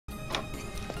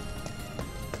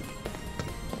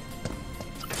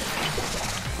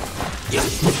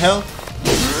Hell.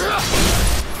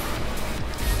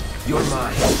 You're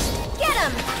mine. Get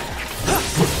him!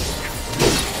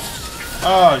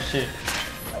 Oh shit.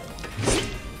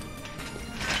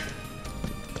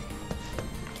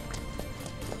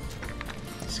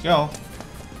 Let's go.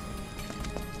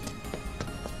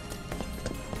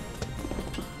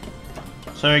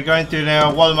 So we're going to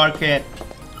the wall market.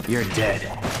 You're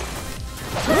dead.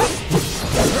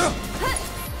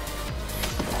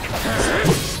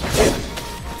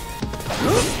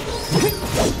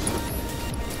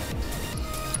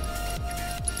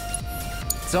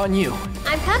 It's on you.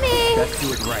 I'm coming! Let's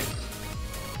do it right.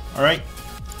 Alright.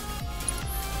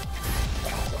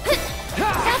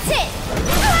 That's it!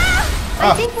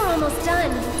 I think we're almost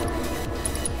done.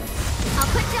 I'll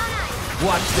put you on ice.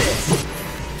 Watch this.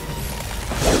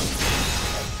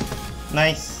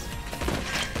 Nice.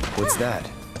 What's that?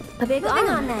 A big arm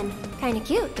on then. Kinda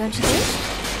cute, don't you think?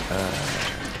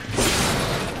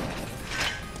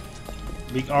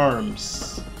 Big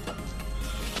arms.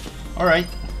 Alright.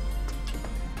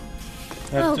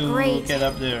 Have to great. get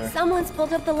up there. Someone's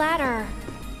pulled up the ladder.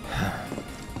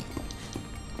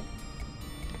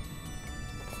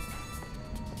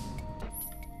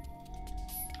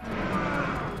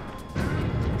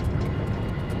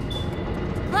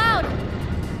 Cloud!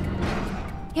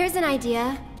 Here's an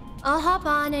idea. I'll hop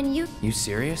on and you... You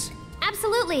serious?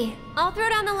 Absolutely. I'll throw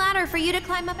down the ladder for you to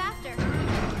climb up after.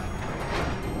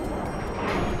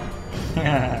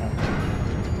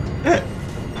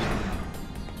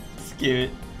 That's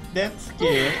cute. That's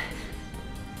cute.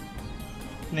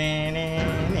 Nah,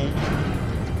 nah, nah.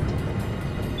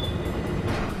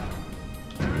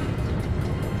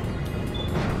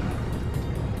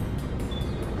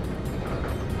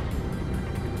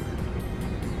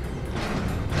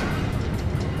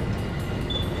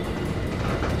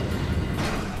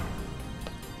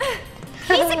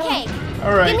 Piece of cake.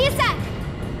 All right. Give me a sec.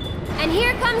 And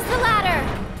here comes the ladder.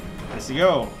 Let's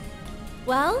go.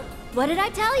 Well, what did I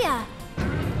tell ya?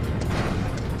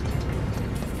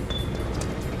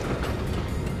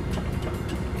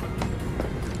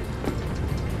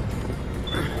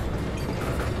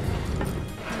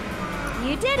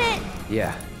 You did it.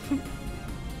 Yeah.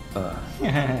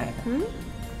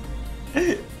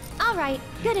 All right,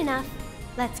 good enough.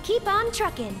 Let's keep on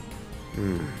trucking.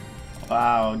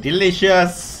 Wow,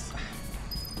 delicious.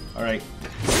 All right.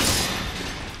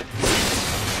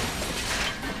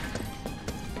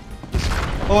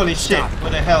 Holy shit!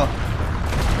 What the hell?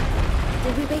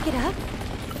 Did we wake it up?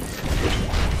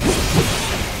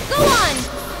 Go on!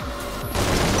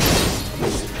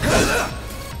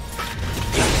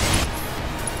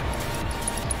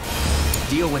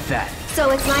 Deal with that. So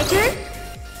it's my turn?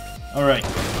 All right.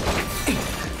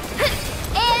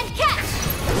 And catch!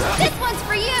 This one's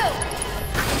for you!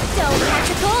 Don't catch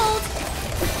a cold!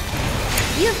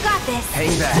 You've got this!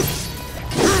 Hang back.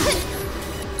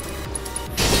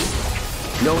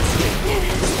 No escape.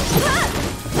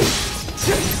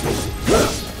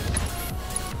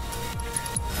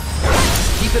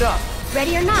 Keep it up.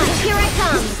 Ready or not, here I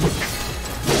come!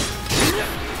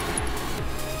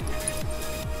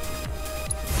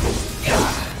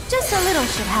 Just a little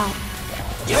should help.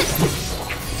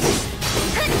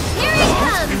 Here he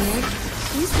comes!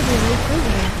 Used to be right through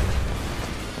here.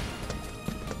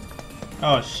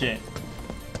 Oh shit.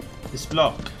 This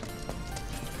block.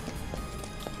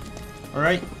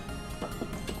 Alright.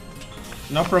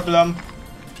 No problem.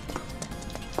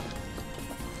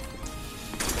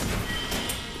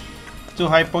 Two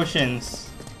high potions.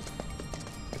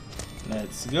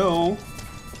 Let's go.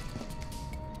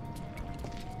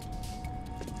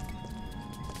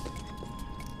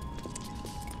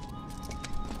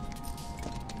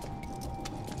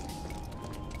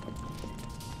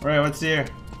 Alright, what's here?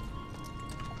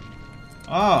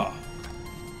 Oh.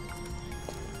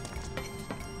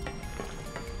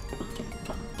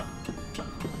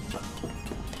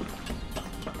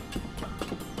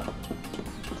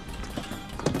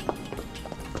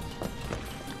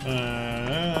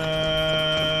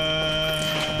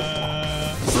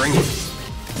 Bring it.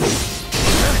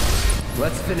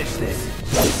 Let's finish this.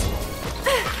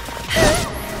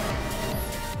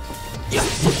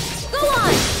 Go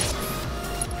on!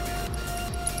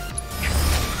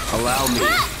 Allow me.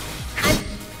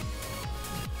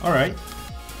 All right.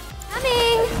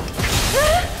 Coming!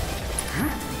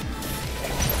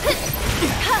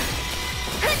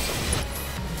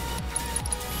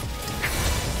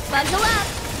 Bundle up!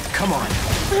 Come on.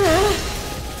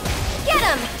 Get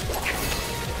him!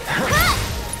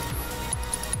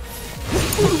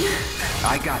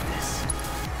 I got this.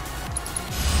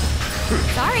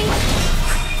 Sorry.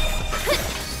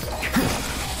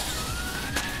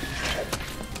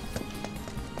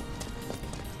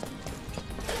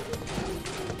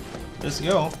 Let's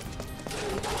go.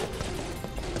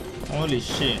 Holy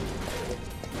shit.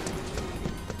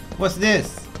 What's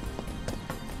this?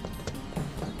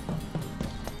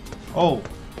 Oh.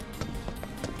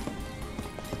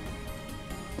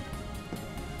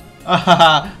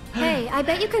 Hey, I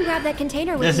bet you can grab that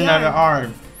container with There's the another arm.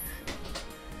 arm.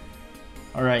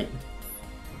 Alright.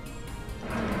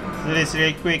 Do this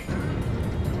really quick.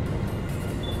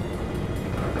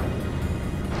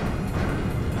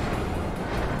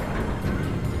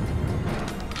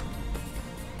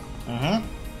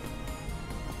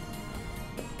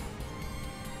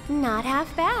 Not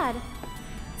half bad.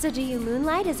 So do you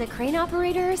moonlight as a crane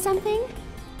operator or something?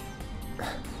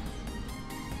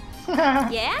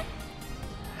 Yeah?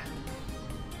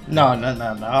 No.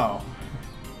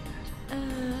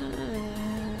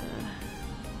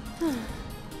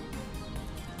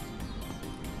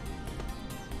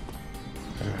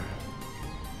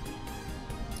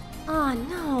 Oh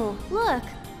no, look.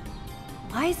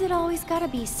 Why is it always gotta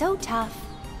be so tough?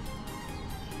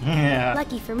 Yeah.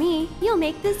 Lucky for me, you'll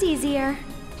make this easier.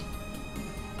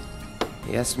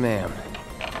 Yes, ma'am.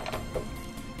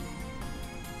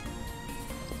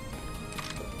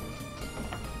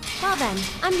 Well then,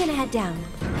 I'm gonna head down.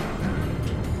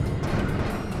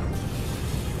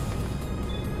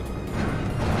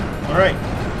 Alright.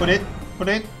 Put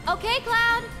it. Okay,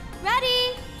 Cloud.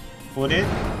 Ready? Put it.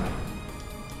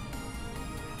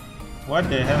 What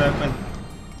the hell happened?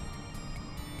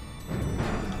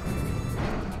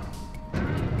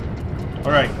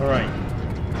 Alright.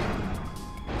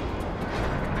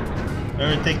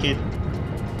 Take it.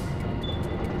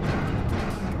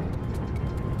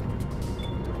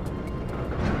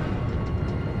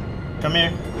 Come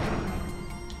here.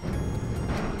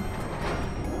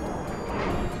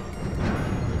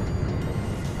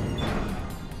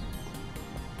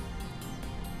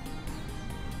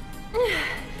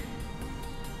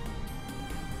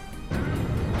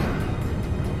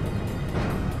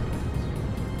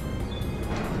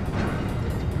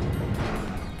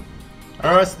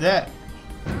 Or what's that?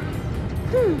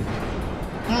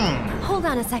 Hold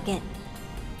on a second.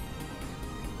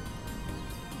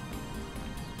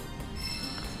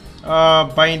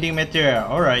 Binding material.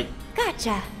 Alright.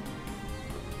 Gotcha.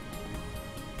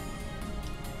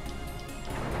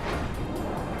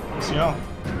 Let's go.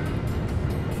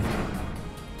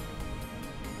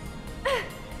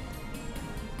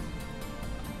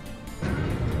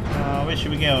 Where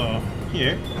should we go?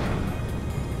 Here.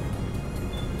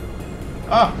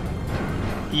 Oh!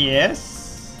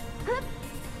 Yes!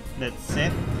 That's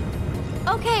it.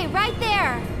 Okay, right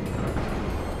there.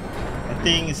 I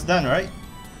think it's done, right?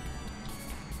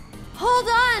 Hold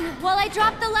on while I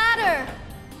drop the ladder.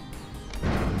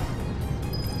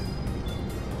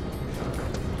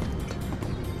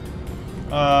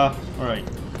 Alright.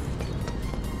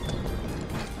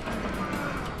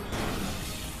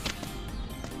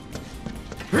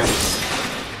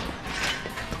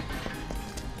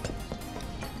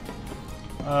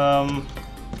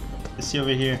 Let's see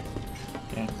over here.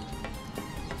 Okay.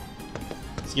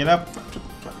 Let's get up.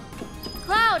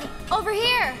 Cloud, over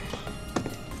here.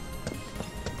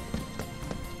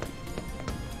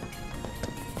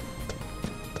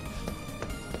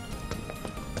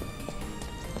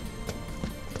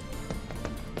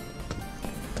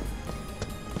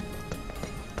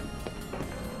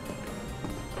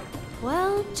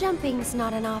 Well, jumping's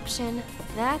not an option,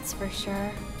 that's for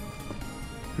sure.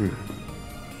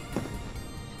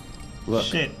 Look.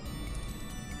 Shit.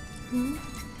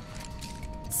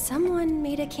 Someone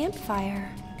made a campfire.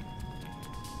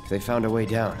 They found a way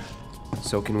down.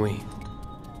 So can we.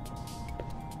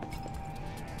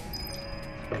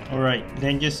 Alright,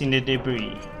 then just in the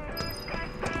debris.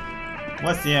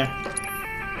 What's there?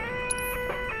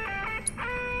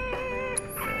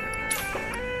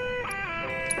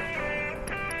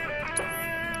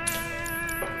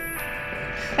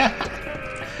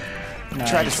 Nice.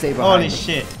 Try to stay behind Holy me.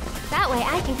 shit. That way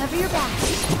I can cover your back.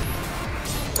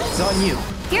 It's on you.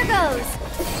 Here goes.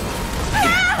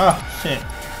 Oh shit.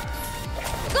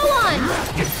 Go on.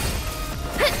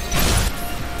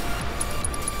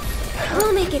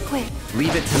 We'll make it quick.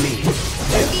 Leave it to me.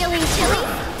 Feeling chilly?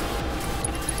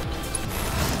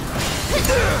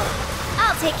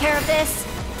 I'll take care of this.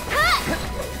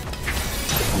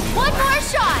 One more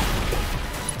shot.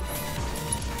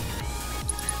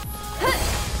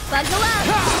 Buckle up.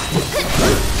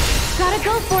 Gotta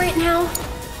go for it now.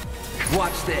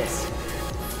 Watch this.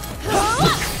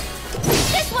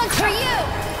 This one's for you.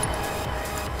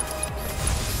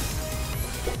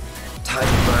 Time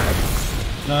to burn.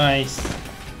 Nice.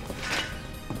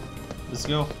 Let's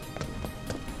go.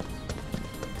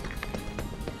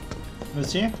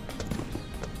 Let's see.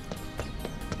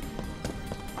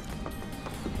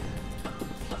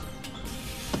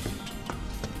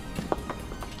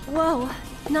 Whoa,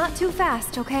 not too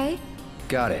fast, okay?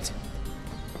 Got it.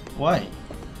 Why?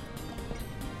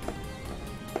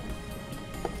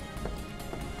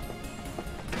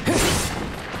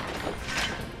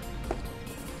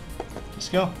 Let's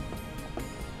go.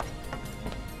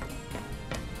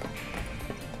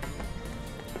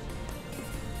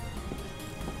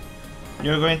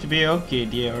 You're going to be okay,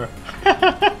 dear.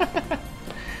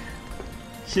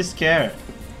 She's scared.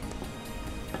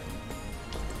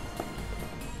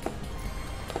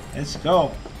 Let's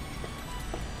go.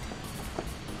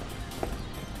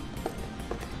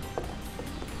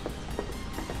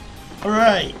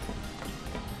 Alright.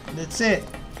 That's it.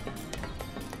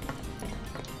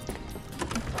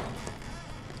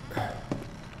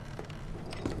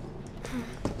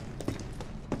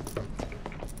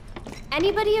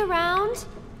 Anybody around?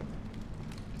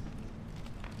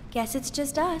 Guess it's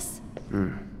just us.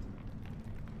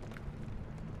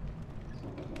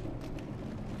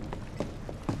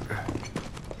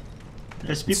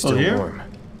 There's people Still here. warm.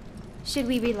 Should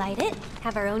we relight it?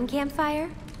 Have our own campfire?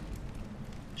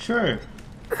 Sure.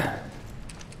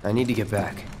 I need to get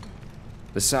back.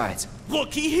 Besides,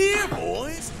 Looky here,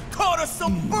 boys! Caught us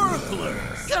some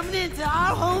burglars! Coming into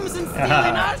our homes and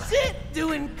stealing our shit,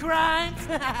 doing crimes.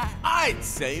 I'd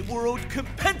say we're owed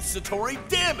compensatory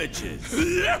damages!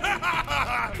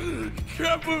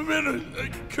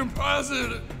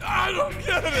 Composite. I don't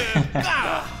get it.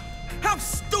 How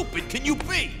stupid can you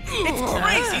be? It's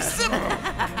crazy simple!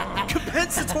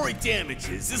 Compensatory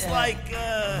damages is like,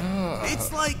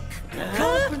 it's like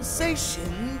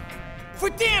compensation for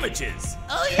damages!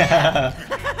 Oh yeah,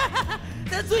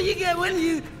 that's what you get when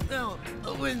you,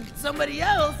 when somebody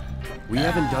else. we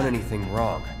haven't done anything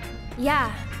wrong.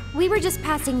 Yeah, we were just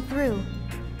passing through.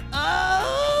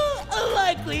 Oh, a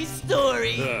likely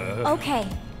story. Okay,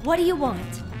 what do you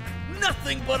want?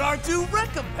 Nothing but our due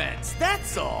recompense,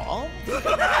 that's all! Do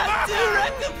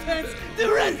recompense.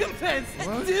 Do recompense?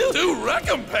 No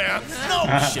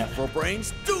shit for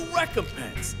brains, due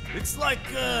recompense! It's like,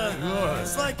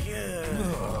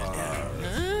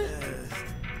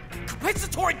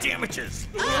 compensatory damages!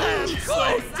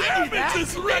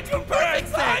 Damages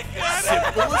recompense. I get it.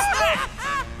 Simple as that!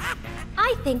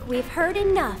 I think we've heard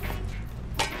enough.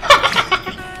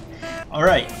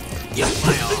 Alright. Get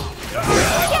him!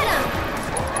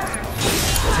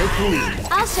 Take the lead.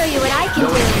 I'll show you what I can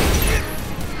do.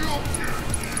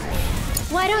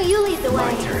 Why don't you lead the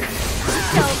way?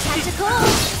 So tentacle.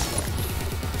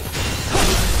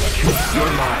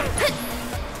 You're mine.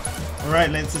 Alright,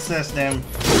 let's assess them.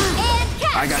 And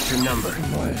catch. I got your number.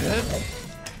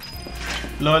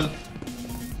 Lol.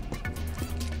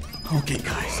 Okay,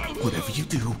 guys, whatever you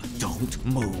do, don't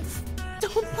move.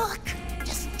 Don't look.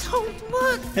 Just don't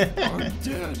look. I'm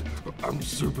dead. I'm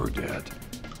super dead.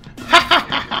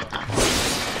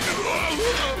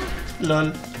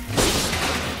 Lol.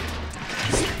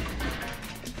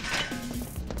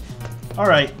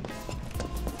 Alright.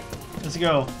 Let's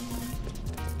go.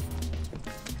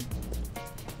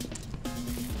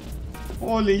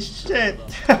 Holy shit.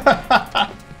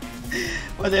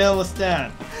 What the hell was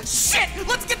that? Shit!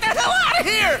 Let's get the hell out of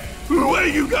here!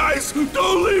 Wait, you guys!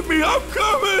 Don't leave me! I'm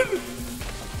coming!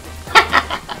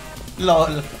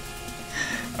 Lol.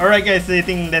 Alright guys, I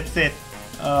think that's it.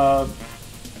 I'll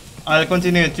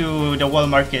continue to the wall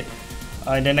market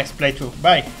in the next playthrough.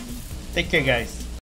 Bye. Take care guys.